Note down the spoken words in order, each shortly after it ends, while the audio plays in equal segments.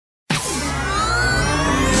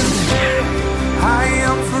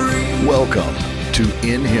to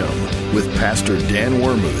In Him with Pastor Dan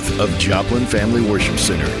Wermuth of Joplin Family Worship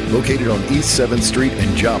Center, located on East 7th Street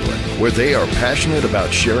in Joplin, where they are passionate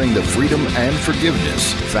about sharing the freedom and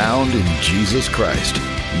forgiveness found in Jesus Christ.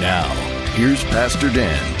 Now, here's Pastor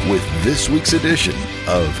Dan with this week's edition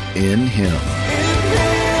of In Him.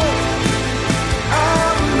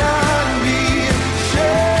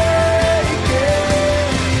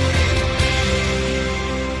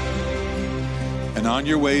 And on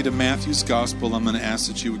your way to Matthew's Gospel, I'm going to ask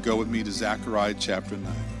that you would go with me to Zechariah chapter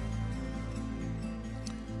 9.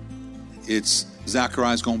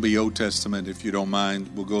 Zechariah's going to be Old Testament, if you don't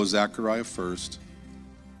mind. We'll go Zechariah first.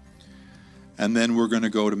 And then we're going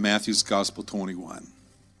to go to Matthew's Gospel 21.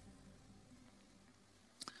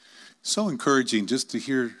 So encouraging just to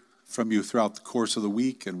hear from you throughout the course of the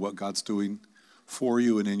week and what God's doing for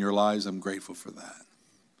you and in your lives. I'm grateful for that.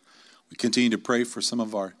 We continue to pray for some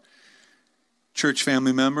of our church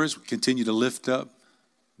family members. We continue to lift up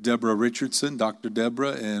Deborah Richardson, Dr.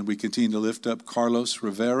 Deborah, and we continue to lift up Carlos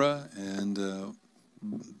Rivera and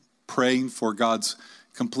praying for God's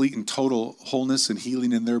complete and total wholeness and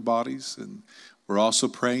healing in their bodies. And we're also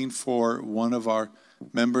praying for one of our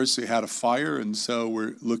members who had a fire, and so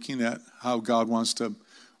we're looking at how God wants to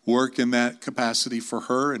work in that capacity for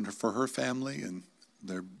her and for her family, and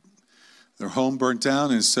their home burnt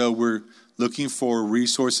down, and so we're looking for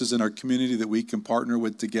resources in our community that we can partner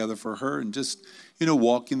with together for her, and just,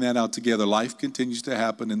 walking that out together. Life continues to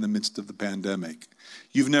happen in the midst of the pandemic.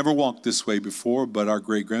 You've never walked this way before, but our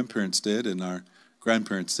great-grandparents did, and our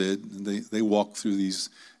grandparents did, and they walked through these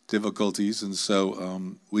difficulties, and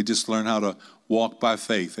so we just learn how to walk by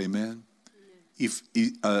faith. Amen.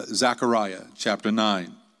 Zechariah chapter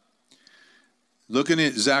 9. Looking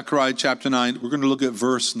at Zechariah chapter 9, we're going to look at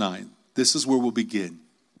verse 9. This is where we'll begin.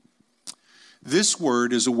 This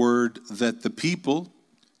word is a word that the people,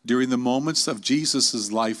 during the moments of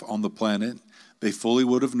Jesus' life on the planet, they fully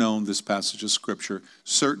would have known this passage of Scripture.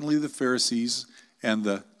 Certainly the Pharisees and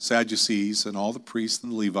the Sadducees and all the priests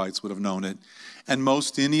and the Levites would have known it. And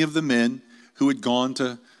most any of the men who had gone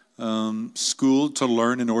to school to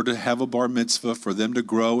learn in order to have a bar mitzvah, for them to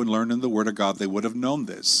grow and learn in the Word of God, they would have known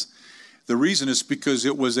this. The reason is because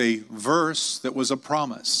it was a verse that was a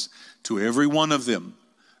promise to every one of them,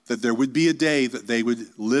 that there would be a day that they would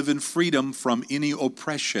live in freedom from any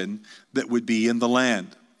oppression that would be in the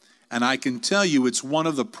land. And I can tell you it's one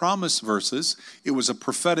of the promise verses. It was a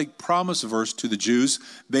prophetic promise verse to the Jews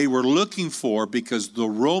they were looking for, because the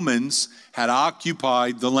Romans had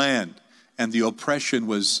occupied the land and the oppression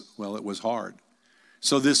was, it was hard.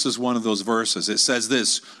 So this is one of those verses. It says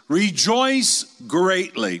this: "Rejoice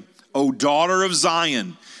greatly, O daughter of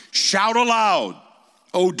Zion. Shout aloud,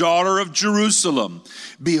 O daughter of Jerusalem.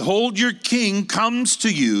 Behold, your king comes to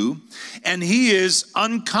you, and he is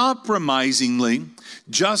uncompromisingly,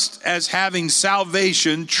 just as having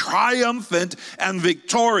salvation, triumphant and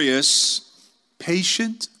victorious,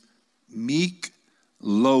 patient, meek,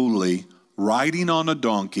 lowly, riding on a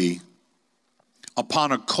donkey,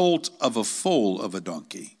 upon a colt of a foal of a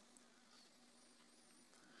donkey."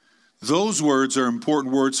 Those words are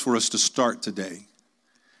important words for us to start today.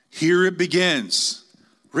 Here it begins.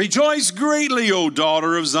 "Rejoice greatly, O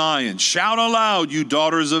daughter of Zion. Shout aloud, you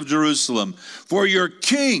daughters of Jerusalem. For your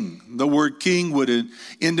king," the word king would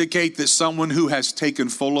indicate that someone who has taken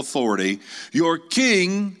full authority, "your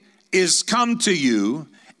king is come to you,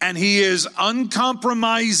 and he is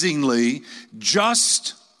uncompromisingly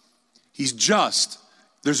just." He's just.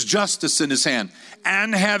 There's justice in his hand.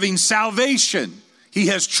 "And having salvation." He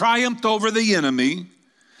has triumphed over the enemy.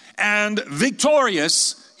 "And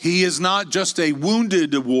victorious." He is not just a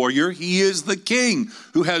wounded warrior. He is the king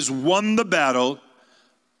who has won the battle.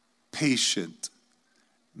 "Patient,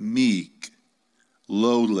 meek,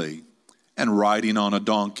 lowly, and riding on a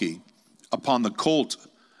donkey, upon the colt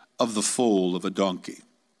of the foal of a donkey."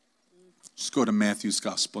 Let's go to Matthew's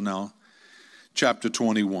Gospel now, chapter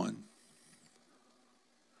 21.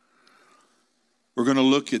 We're going to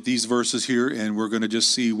look at these verses here, and we're going to just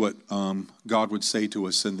see what God would say to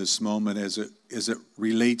us in this moment as it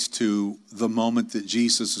relates to the moment that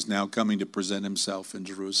Jesus is now coming to present himself in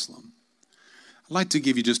Jerusalem. I'd like to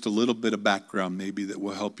give you just a little bit of background maybe that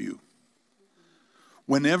will help you.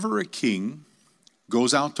 Whenever a king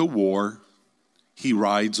goes out to war, he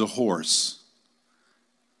rides a horse.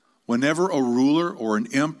 Whenever a ruler or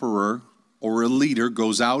an emperor or a leader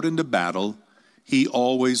goes out into battle, he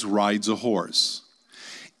always rides a horse.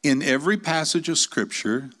 In every passage of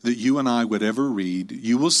Scripture that you and I would ever read,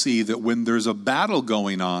 you will see that when there's a battle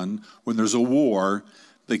going on, when there's a war,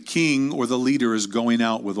 the king or the leader is going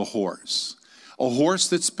out with a horse. A horse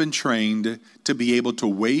that's been trained to be able to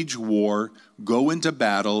wage war, go into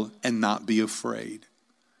battle, and not be afraid.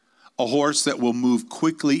 A horse that will move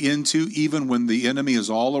quickly into, even when the enemy is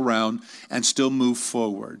all around, and still move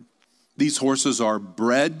forward. These horses are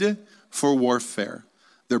bred for warfare.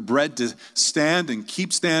 They're bred to stand and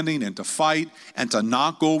keep standing and to fight and to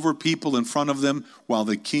knock over people in front of them while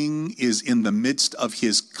the king is in the midst of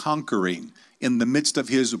his conquering, in the midst of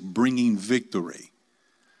his bringing victory.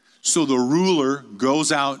 So the ruler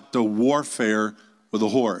goes out to warfare with a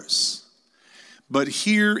horse. But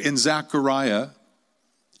here in Zechariah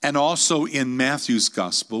and also in Matthew's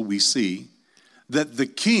gospel, we see that the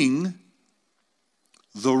king,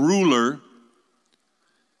 the ruler,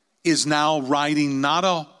 is now riding not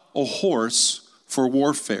a horse for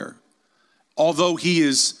warfare. Although he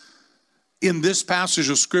is, in this passage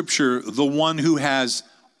of scripture, the one who has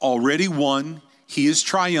already won, he is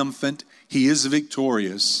triumphant, he is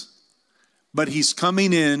victorious. But he's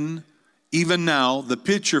coming in, even now, the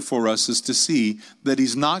picture for us is to see that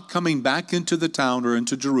he's not coming back into the town or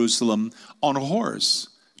into Jerusalem on a horse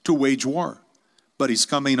to wage war, but he's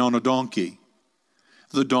coming on a donkey.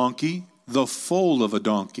 The donkey, the foal of a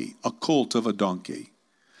donkey, a colt of a donkey.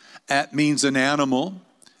 That means an animal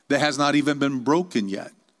that has not even been broken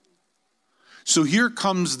yet. So here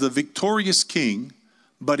comes the victorious king,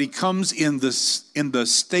 but he comes in the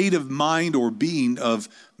state of mind or being of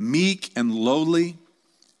meek and lowly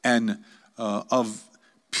and of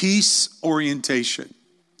peace orientation.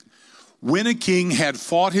 When a king had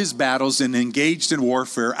fought his battles and engaged in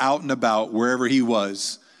warfare out and about wherever he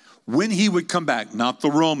was, when he would come back, not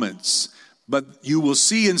the Romans, but you will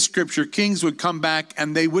see in scripture, kings would come back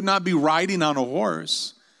and they would not be riding on a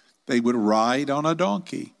horse. They would ride on a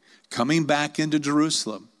donkey, coming back into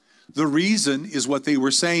Jerusalem. The reason is what they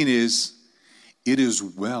were saying is, it is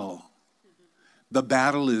well. The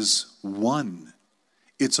battle is won.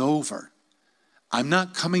 It's over. I'm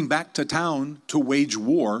not coming back to town to wage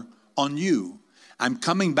war on you. I'm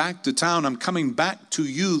coming back to town. I'm coming back to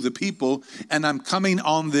you, the people, and I'm coming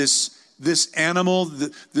on this animal,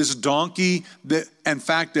 this donkey, in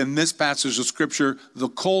fact, in this passage of scripture, the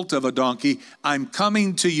colt of a donkey. I'm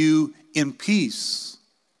coming to you in peace.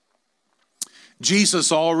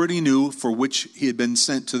 Jesus already knew for which he had been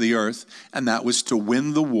sent to the earth, and that was to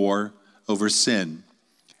win the war over sin,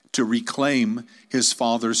 to reclaim his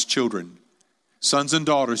father's children, sons and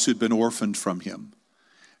daughters who'd been orphaned from him,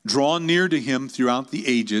 drawn near to him throughout the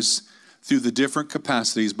ages, through the different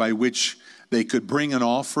capacities by which they could bring an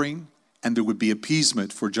offering and there would be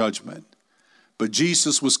appeasement for judgment. But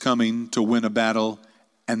Jesus was coming to win a battle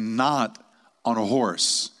and not on a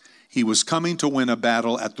horse. He was coming to win a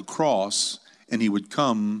battle at the cross, and he would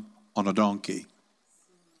come on a donkey.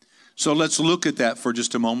 So let's look at that for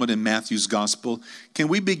just a moment in Matthew's gospel. Can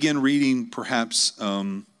we begin reading perhaps,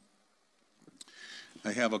 I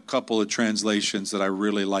have a couple of translations that I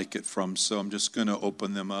really like it from, so I'm just going to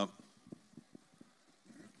open them up.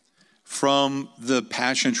 From the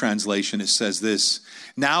Passion Translation, it says this: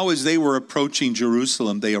 Now as they were approaching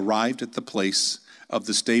Jerusalem, they arrived at the place of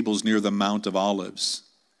the stables near the Mount of Olives.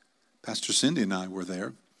 Pastor Cindy and I were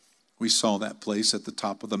there. We saw that place at the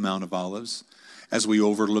top of the Mount of Olives as we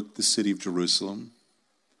overlooked the city of Jerusalem.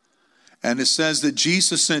 And it says that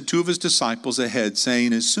Jesus sent two of his disciples ahead,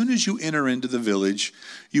 saying, as soon as you enter into the village,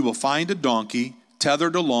 you will find a donkey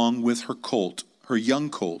tethered along with her colt, her young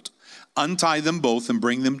colt. Untie them both and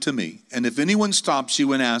bring them to me. And if anyone stops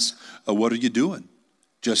you and asks, what are you doing?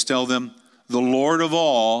 Just tell them, the Lord of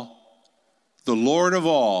all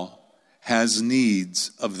has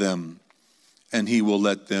needs of them, and he will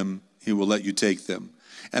let you take them.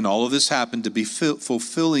 And all of this happened to be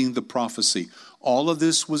fulfilling the prophecy. All of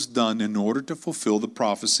this was done in order to fulfill the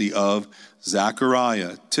prophecy of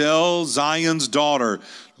Zechariah. Tell Zion's daughter,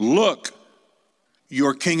 look,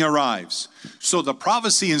 your king arrives. So the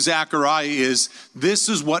prophecy in Zechariah is, this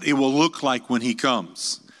is what it will look like when he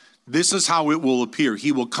comes. This is how it will appear.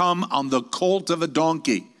 He will come on the colt of a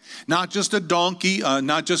donkey. Not just a donkey,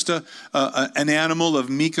 not just an animal of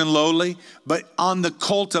meek and lowly, but on the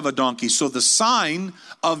colt of a donkey. So the sign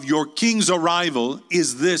of your king's arrival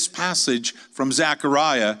is this passage from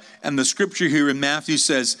Zechariah. And the scripture here in Matthew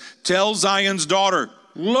says, tell Zion's daughter,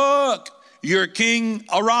 look, your king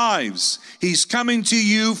arrives. He's coming to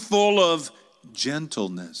you full of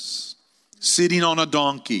gentleness, sitting on a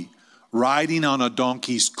donkey, riding on a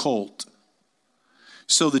donkey's colt.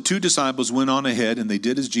 So the two disciples went on ahead, and they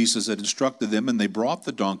did as Jesus had instructed them, and they brought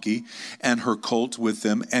the donkey and her colt with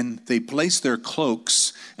them, and they placed their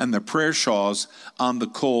cloaks and their prayer shawls on the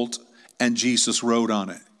colt, and Jesus rode on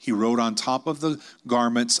it. He rode on top of the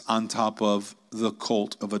garments, on top of the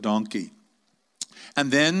colt of a donkey.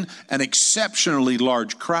 And then an exceptionally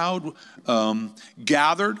large crowd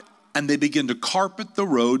gathered, and they began to carpet the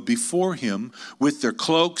road before him with their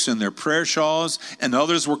cloaks and their prayer shawls, and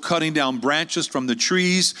others were cutting down branches from the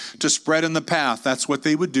trees to spread in the path. That's what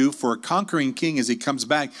they would do for a conquering king as he comes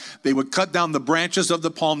back. They would cut down the branches of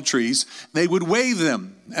the palm trees. They would wave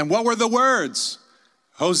them. And what were the words?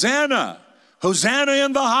 Hosanna! Hosanna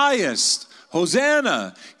in the highest!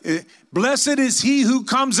 Hosanna! Blessed is he who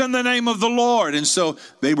comes in the name of the Lord. And so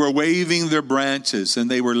they were waving their branches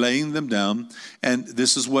and they were laying them down. And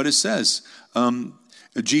this is what it says.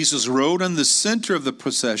 Jesus rode in the center of the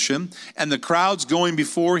procession, and the crowds going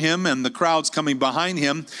before him and the crowds coming behind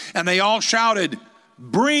him. And they all shouted,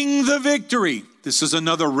 "Bring the victory." This is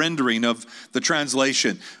another rendering of the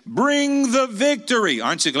translation. Bring the victory.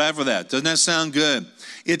 Aren't you glad for that? Doesn't that sound good?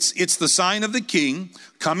 It's the sign of the king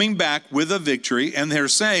coming back with a victory, and they're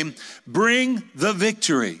saying, "Bring the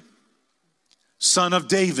victory, son of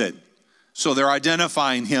David." So they're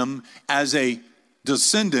identifying him as a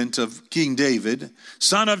descendant of King David.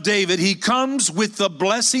 Son of David, he comes with the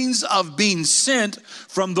blessings of being sent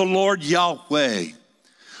from the Lord Yahweh.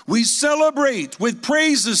 We celebrate with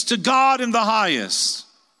praises to God in the highest.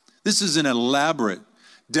 This is an elaborate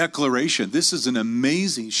declaration. This is an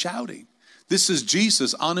amazing shouting. This is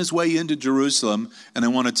Jesus on his way into Jerusalem, and I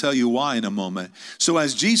want to tell you why in a moment. So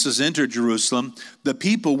as Jesus entered Jerusalem, the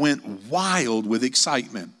people went wild with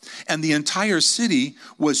excitement, and the entire city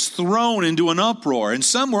was thrown into an uproar. And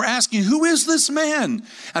some were asking, "Who is this man?"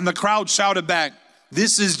 And the crowd shouted back,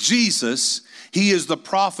 "This is Jesus. He is the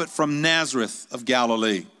prophet from Nazareth of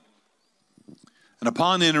Galilee." And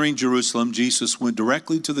upon entering Jerusalem, Jesus went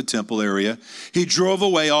directly to the temple area. He drove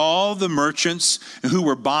away all the merchants who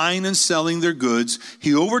were buying and selling their goods.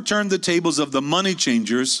 He overturned the tables of the money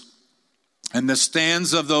changers and the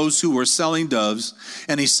stands of those who were selling doves.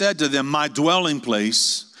 And he said to them, "My dwelling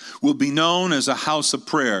place will be known as a house of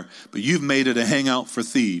prayer, but you've made it a hangout for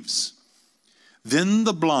thieves." Then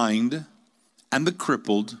the blind and the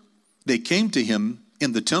crippled, they came to him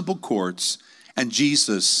in the temple courts, and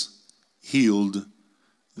Jesus healed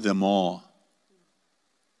them all.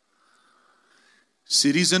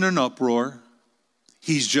 City's in an uproar.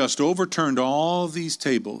 He's just overturned all these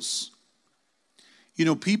tables. You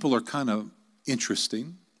know, people are kind of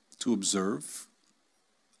interesting to observe.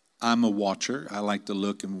 I'm a watcher. I like to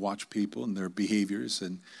look and watch people and their behaviors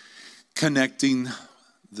and connecting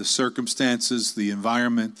the circumstances, the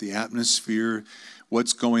environment, the atmosphere,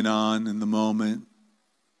 what's going on in the moment.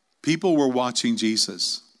 People were watching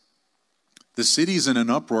Jesus. The city's in an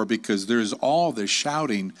uproar because there's all this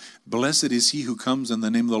shouting, "Blessed is he who comes in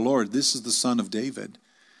the name of the Lord. This is the Son of David."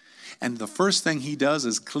 And the first thing he does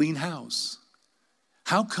is clean house.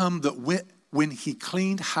 How come that when he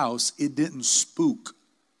cleaned house, it didn't spook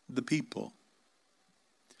the people?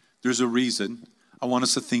 There's a reason. I want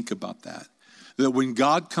us to think about that. That when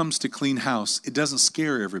God comes to clean house, it doesn't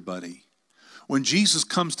scare everybody. When Jesus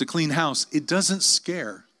comes to clean house, it doesn't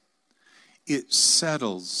scare. It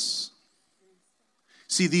settles.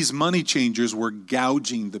 See, these money changers were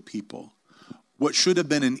gouging the people. What should have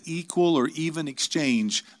been an equal or even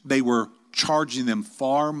exchange, they were charging them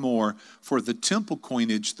far more for the temple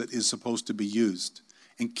coinage that is supposed to be used.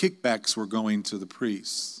 And kickbacks were going to the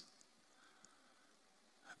priests.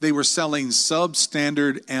 They were selling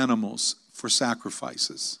substandard animals for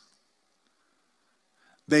sacrifices.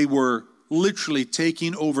 They were literally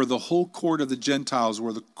taking over the whole court of the Gentiles,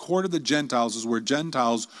 where the court of the Gentiles is where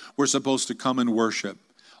Gentiles were supposed to come and worship.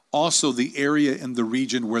 Also the area in the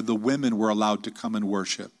region where the women were allowed to come and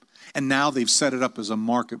worship. And now they've set it up as a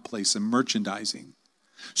marketplace and merchandising.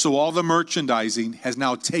 So all the merchandising has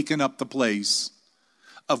now taken up the place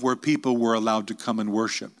of where people were allowed to come and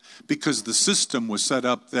worship. Because the system was set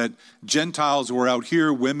up that Gentiles were out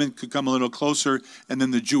here, women could come a little closer, and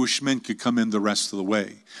then the Jewish men could come in the rest of the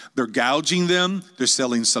way. They're gouging them, they're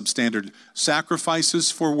selling substandard sacrifices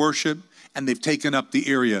for worship, and they've taken up the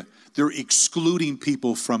area. They're excluding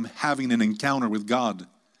people from having an encounter with God.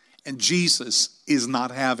 And Jesus is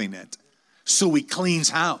not having it. So he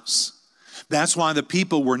cleans house. That's why the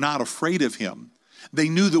people were not afraid of him. They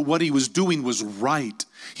knew that what he was doing was right.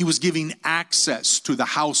 He was giving access to the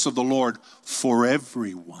house of the Lord for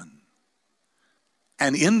everyone.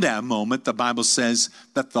 And in that moment, the Bible says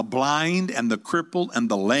that the blind and the crippled and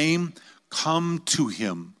the lame come to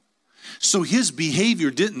him. So his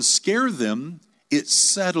behavior didn't scare them. It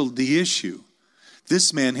settled the issue.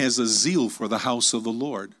 This man has a zeal for the house of the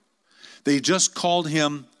Lord. They just called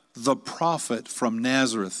him the prophet from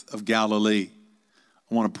Nazareth of Galilee.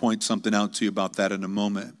 I want to point something out to you about that in a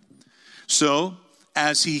moment. So,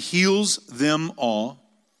 as he heals them all,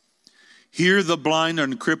 Here the blind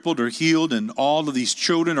and crippled are healed, and all of these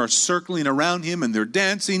children are circling around him, and they're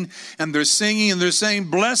dancing, and they're singing, and they're saying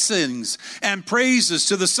blessings and praises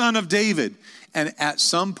to the Son of David. And at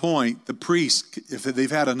some point, the priests, if they've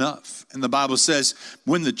had enough, and the Bible says,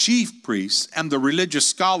 when the chief priests and the religious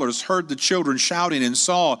scholars heard the children shouting and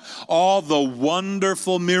saw all the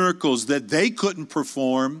wonderful miracles that they couldn't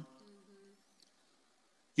perform.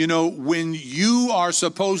 You know, when you are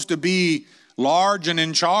supposed to be large and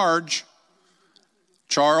in charge,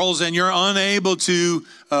 Charles, and you're unable to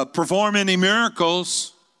perform any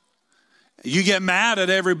miracles, you get mad at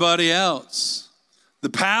everybody else. The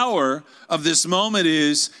power of this moment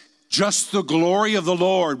is just the glory of the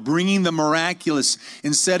Lord bringing the miraculous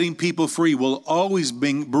and setting people free will always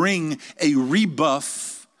bring a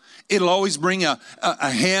rebuff. It'll always bring a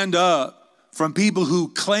hand up from people who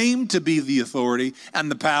claim to be the authority and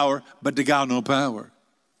the power, but to God no power.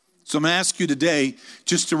 So I'm going to ask you today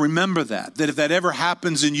just to remember that if that ever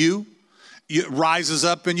happens in you, it rises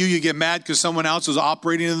up in you, you get mad because someone else is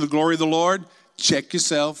operating in the glory of the Lord, check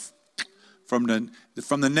yourself from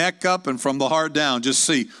the neck up and from the heart down. Just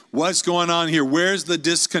see what's going on here. Where's the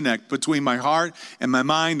disconnect between my heart and my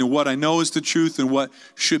mind and what I know is the truth and what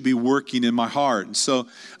should be working in my heart? And so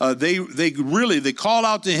they call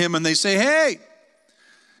out to him and they say, hey,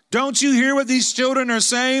 don't you hear what these children are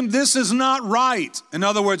saying? This is not right. In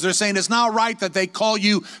other words, they're saying it's not right that they call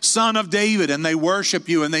you Son of David and they worship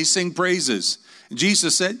you and they sing praises. And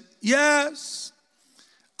Jesus said, yes,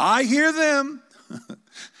 I hear them.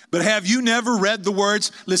 But have you never read the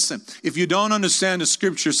words? Listen, if you don't understand the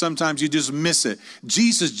scripture, sometimes you just miss it.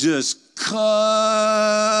 Jesus just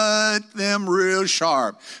cut them real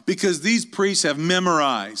sharp because these priests have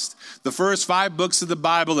memorized the first 5 books of the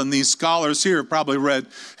Bible, and these scholars here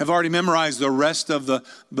have already memorized the rest of the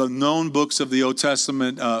known books of the Old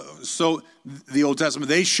Testament.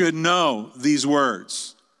 They should know these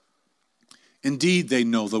words. Indeed, they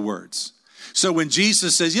know the words. So when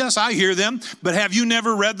Jesus says, yes, I hear them, but have you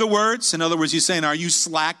never read the words? In other words, he's saying, are you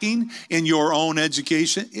slacking in your own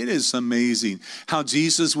education? It is amazing how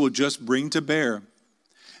Jesus will just bring to bear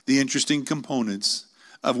the interesting components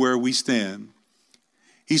of where we stand.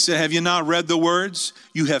 He said, have you not read the words?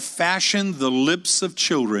 You have fashioned the lips of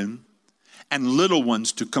children and little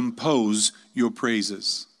ones to compose your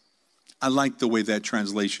praises. I like the way that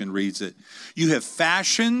translation reads it. You have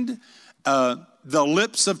fashioned the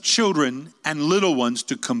lips of children and little ones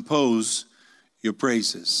to compose your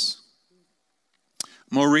praises.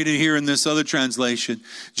 I'm going to read it here in this other translation.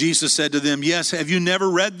 Jesus said to them, yes, have you never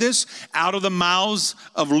read this? Out of the mouths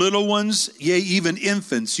of little ones, yea, even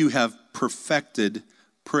infants, you have perfected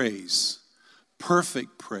praise.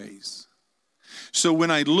 Perfect praise. So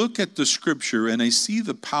when I look at the scripture and I see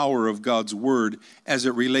the power of God's word as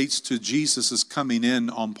it relates to Jesus' coming in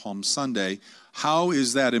on Palm Sunday, how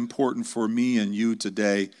is that important for me and you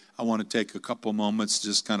today? I want to take a couple moments to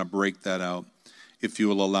just kind of break that out, if you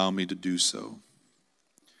will allow me to do so.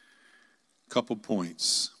 Couple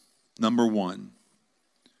points.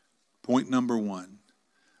 Point number one,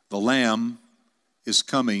 the Lamb is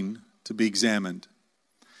coming to be examined.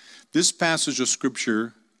 This passage of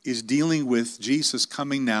Scripture is dealing with Jesus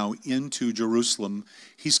coming now into Jerusalem.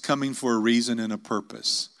 He's coming for a reason and a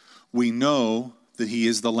purpose. We know that he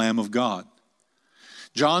is the Lamb of God.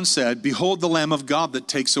 John said, behold the Lamb of God that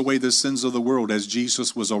takes away the sins of the world, as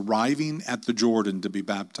Jesus was arriving at the Jordan to be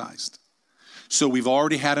baptized. So we've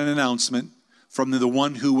already had an announcement from the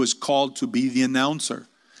one who was called to be the announcer.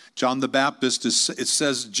 John the Baptist, it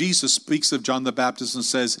says, Jesus speaks of John the Baptist and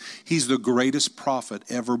says, he's the greatest prophet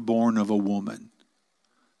ever born of a woman.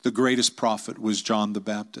 The greatest prophet was John the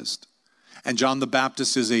Baptist. And John the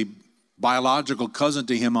Baptist is a biological cousin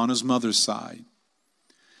to him on his mother's side.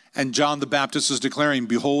 And John the Baptist is declaring,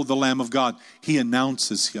 behold the Lamb of God. He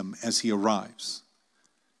announces him as he arrives.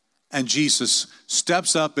 And Jesus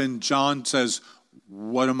steps up and John says,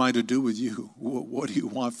 what am I to do with you? What do you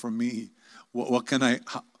want from me? What can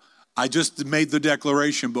I just made the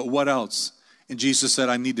declaration, but what else? And Jesus said,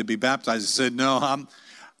 I need to be baptized. He said, no,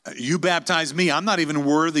 you baptize me. I'm not even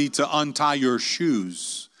worthy to untie your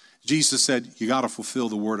shoes. Jesus said, you got to fulfill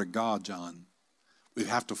the word of God, John. We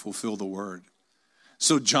have to fulfill the word.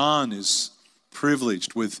 So John is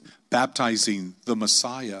privileged with baptizing the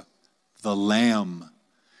Messiah, the Lamb.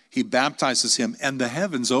 He baptizes him and the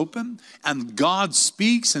heavens open and God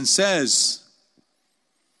speaks and says,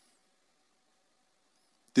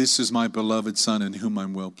 this is my beloved Son in whom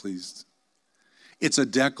I'm well pleased. It's a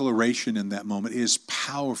declaration in that moment. It is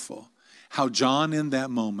powerful how John in that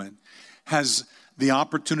moment has the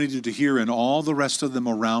opportunity to hear, and all the rest of them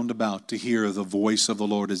around about to hear the voice of the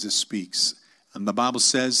Lord as it speaks. And the Bible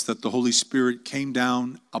says that the Holy Spirit came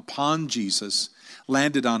down upon Jesus,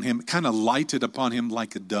 landed on him, kind of lighted upon him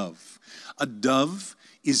like a dove. A dove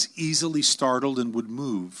is easily startled and would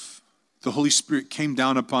move. The Holy Spirit came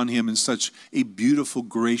down upon him in such a beautiful,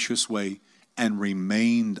 gracious way and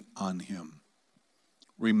remained on him.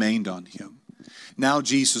 Remained on him. Now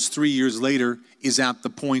Jesus, 3 years later, is at the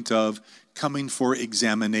point of coming for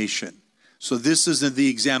examination. So this is in the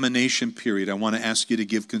examination period I want to ask you to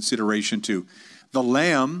give consideration to. The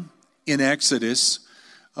lamb in Exodus,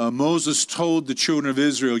 Moses told the children of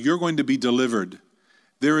Israel, you're going to be delivered.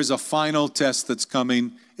 There is a final test that's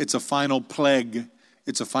coming. It's a final plague.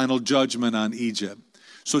 It's a final judgment on Egypt.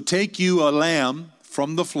 So take you a lamb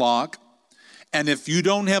from the flock, and if you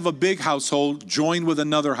don't have a big household, join with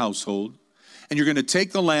another household. And you're going to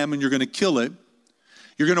take the lamb and you're going to kill it.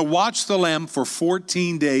 You're going to watch the lamb for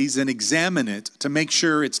 14 days and examine it to make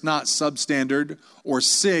sure it's not substandard or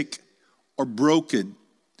sick or broken.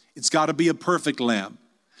 It's got to be a perfect lamb.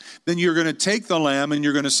 Then you're going to take the lamb and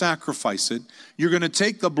you're going to sacrifice it. You're going to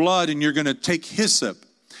take the blood and you're going to take hyssop.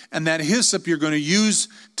 And that hyssop you're going to use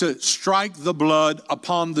to strike the blood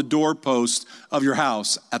upon the doorpost of your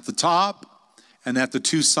house at the top and at the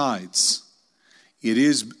two sides. It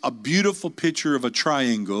is a beautiful picture of a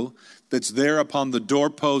triangle that's there upon the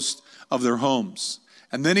doorpost of their homes.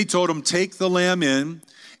 And then he told them, take the lamb in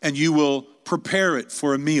and you will prepare it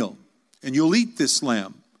for a meal. And you'll eat this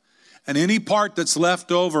lamb. And any part that's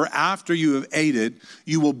left over after you have ate it,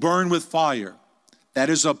 you will burn with fire. That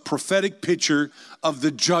is a prophetic picture of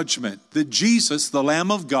the judgment that Jesus, the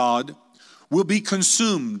Lamb of God, will be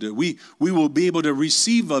consumed. We will be able to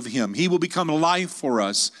receive of him. He will become life for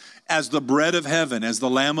us as the bread of heaven, as the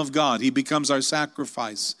Lamb of God. He becomes our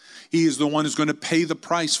sacrifice. He is the one who's going to pay the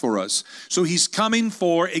price for us. So he's coming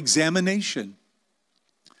for examination.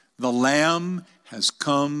 The Lamb has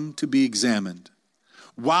come to be examined.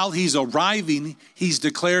 While he's arriving, he's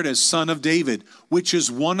declared as Son of David, which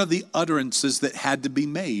is one of the utterances that had to be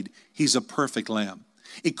made. He's a perfect lamb.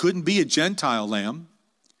 It couldn't be a Gentile lamb.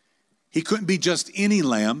 He couldn't be just any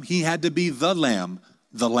lamb. He had to be the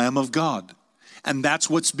Lamb of God. And that's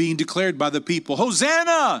what's being declared by the people.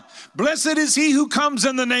 Hosanna! Blessed is he who comes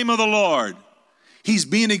in the name of the Lord. He's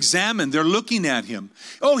being examined. They're looking at him.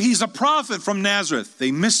 Oh, he's a prophet from Nazareth.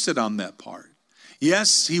 They missed it on that part.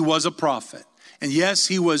 Yes, he was a prophet. And yes,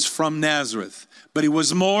 he was from Nazareth. But he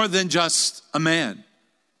was more than just a man.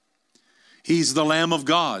 He's the Lamb of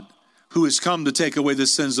God who has come to take away the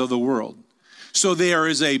sins of the world. So there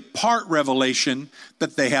is a part revelation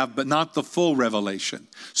that they have, but not the full revelation.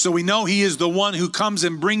 So we know he is the one who comes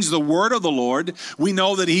and brings the word of the Lord. We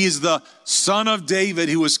know that he is the Son of David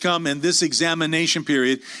who has come in this examination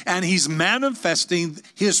period. And he's manifesting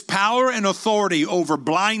his power and authority over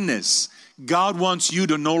blindness. God wants you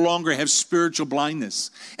to no longer have spiritual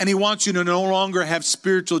blindness. And he wants you to no longer have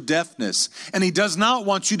spiritual deafness. And he does not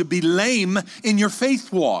want you to be lame in your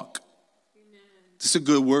faith walk. It's a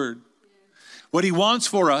good word. What he wants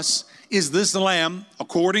for us is this lamb,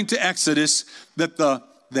 according to Exodus, that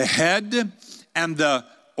the head and the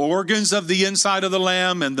organs of the inside of the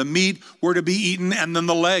lamb and the meat were to be eaten, and then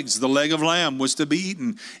the leg of lamb was to be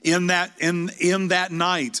eaten. In that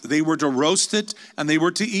night, they were to roast it and they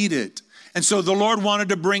were to eat it. And so the Lord wanted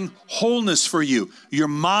to bring wholeness for you, your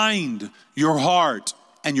mind, your heart,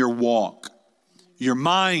 and your walk. Your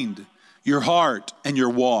mind, your heart, and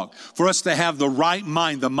your walk. For us to have the right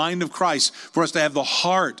mind, the mind of Christ. For us to have the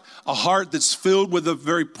heart, a heart that's filled with the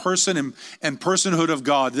very person and personhood of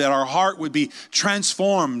God. That our heart would be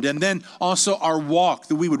transformed. And then also our walk,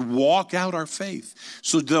 that we would walk out our faith.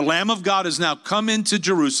 So the Lamb of God has now come into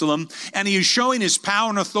Jerusalem. And he is showing his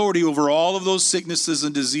power and authority over all of those sicknesses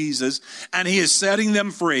and diseases. And he is setting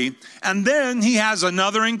them free. And then he has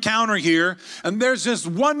another encounter here. And there's this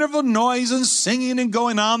wonderful noise and singing and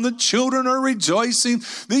going on. The children are rejoicing.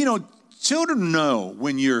 You know, children know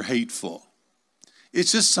when you're hateful.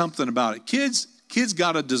 It's just something about it. Kids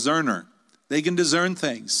got a discerner. They can discern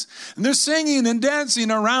things. And they're singing and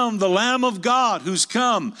dancing around the Lamb of God who's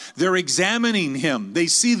come. They're examining him. They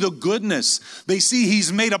see the goodness. They see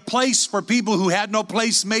he's made a place for people who had no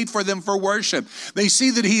place made for them for worship. They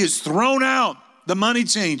see that he has thrown out the money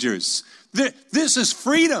changers. This is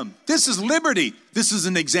freedom. This is liberty. This is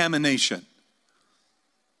an examination.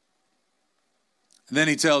 And then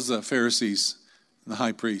he tells the Pharisees and the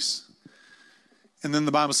high priests. And then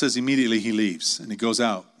the Bible says immediately he leaves and he goes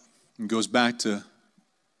out and goes back to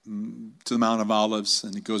the Mount of Olives,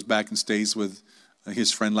 and he goes back and stays with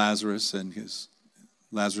his friend Lazarus and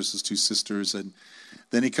Lazarus' two sisters. And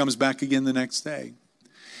then he comes back again the next day.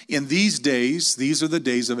 In these days, these are the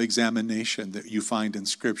days of examination that you find in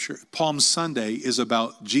Scripture. Palm Sunday is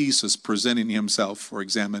about Jesus presenting himself for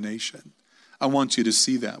examination. I want you to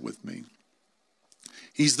see that with me.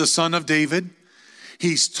 He's the Son of David.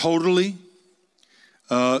 He's totally,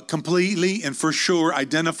 completely, and for sure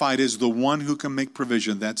identified as the one who can make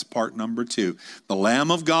provision. That's part number 2. The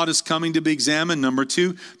Lamb of God is coming to be examined. Number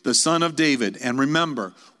 2, the Son of David. And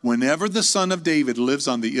remember, whenever the Son of David lives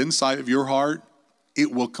on the inside of your heart,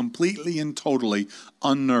 it will completely and totally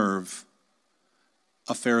unnerve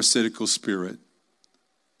a pharisaical spirit.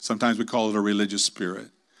 Sometimes we call it a religious spirit.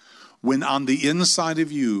 When on the inside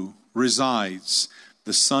of you resides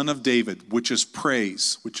the Son of David, which is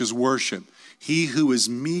praise, which is worship, he who is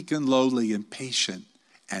meek and lowly and patient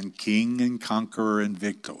and king and conqueror and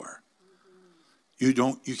victor. You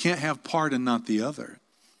can't have part and not the other.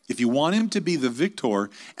 If you want him to be the victor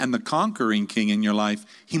and the conquering king in your life,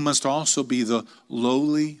 he must also be the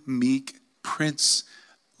lowly, meek prince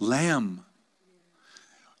lamb.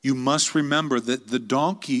 You must remember that the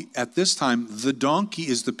donkey, at this time, the donkey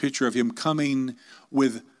is the picture of him coming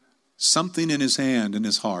with something in his hand, in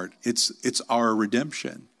his heart. It's our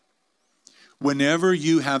redemption. Whenever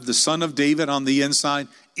you have the Son of David on the inside,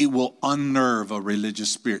 it will unnerve a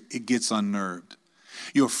religious spirit. It gets unnerved.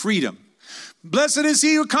 Your freedom. Blessed is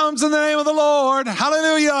he who comes in the name of the Lord.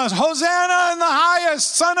 Hallelujah. Hosanna in the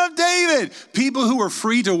highest, Son of David. People who are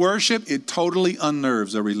free to worship, it totally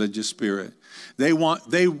unnerves a religious spirit. They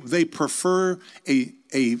prefer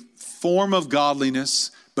a form of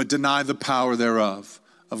godliness, but deny the power thereof,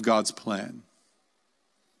 of God's plan.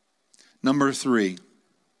 Number 3,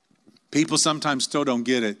 people sometimes still don't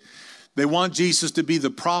get it. They want Jesus to be the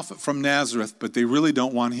prophet from Nazareth, but they really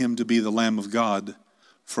don't want him to be the Lamb of God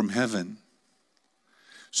from heaven.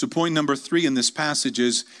 So point number 3 in this passage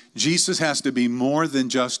is Jesus has to be more than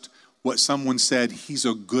just what someone said. He's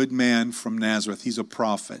a good man from Nazareth. He's a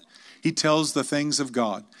prophet. He tells the things of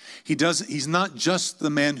God. He's not just the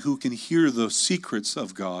man who can hear the secrets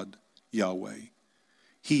of God, Yahweh.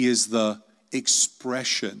 He is the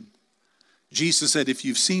expression. Jesus said, if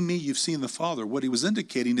you've seen me, you've seen the Father. What he was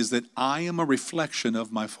indicating is that I am a reflection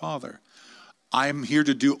of my Father. I am here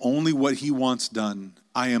to do only what he wants done.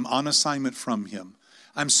 I am on assignment from him.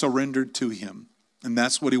 I'm surrendered to him. And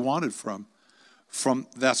that's what he wanted from.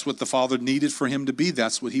 That's what the Father needed for him to be.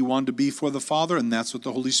 That's what he wanted to be for the Father. And that's what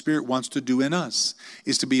the Holy Spirit wants to do in us,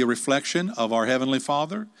 is to be a reflection of our Heavenly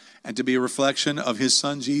Father and to be a reflection of his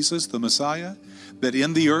Son, Jesus, the Messiah, that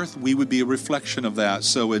in the earth we would be a reflection of that.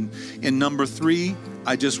 So in number 3,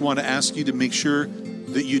 I just want to ask you to make sure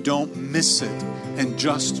that you don't miss it and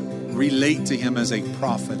just relate to him as a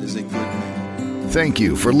prophet, as a good man. Thank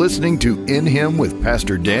you for listening to In Him with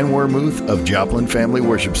Pastor Dan Wermuth of Joplin Family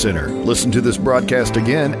Worship Center. Listen to this broadcast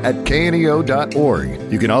again at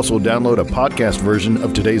kneo.org. You can also download a podcast version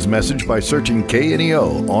of today's message by searching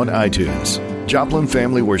KNEO on iTunes. Joplin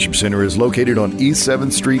Family Worship Center is located on East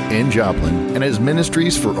 7th Street in Joplin and has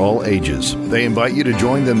ministries for all ages. They invite you to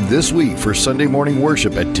join them this week for Sunday morning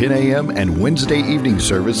worship at 10 a.m. and Wednesday evening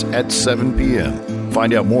service at 7 p.m.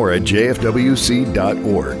 Find out more at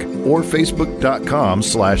jfwc.org or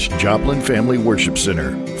facebook.com/Joplin Family Worship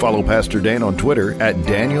Center. Follow Pastor Dan on Twitter at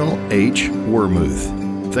Daniel H.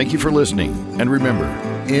 Wermuth. Thank you for listening. And remember,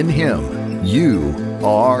 in him, you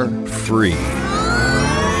are free.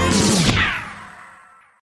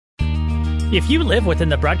 If you live within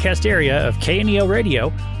the broadcast area of KNEO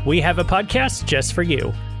Radio, we have a podcast just for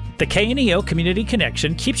you. The KNEO Community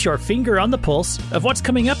Connection keeps your finger on the pulse of what's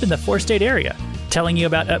coming up in the 4-state area, telling you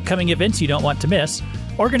about upcoming events you don't want to miss,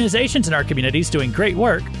 organizations in our communities doing great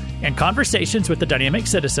work, and conversations with the dynamic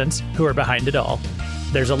citizens who are behind it all.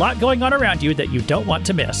 There's a lot going on around you that you don't want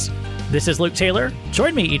to miss. This is Luke Taylor.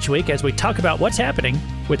 Join me each week as we talk about what's happening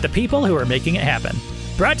with the people who are making it happen.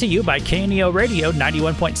 Brought to you by KNEO Radio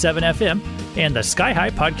 91.7 FM and the Sky High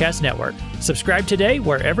Podcast Network. Subscribe today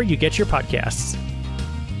wherever you get your podcasts.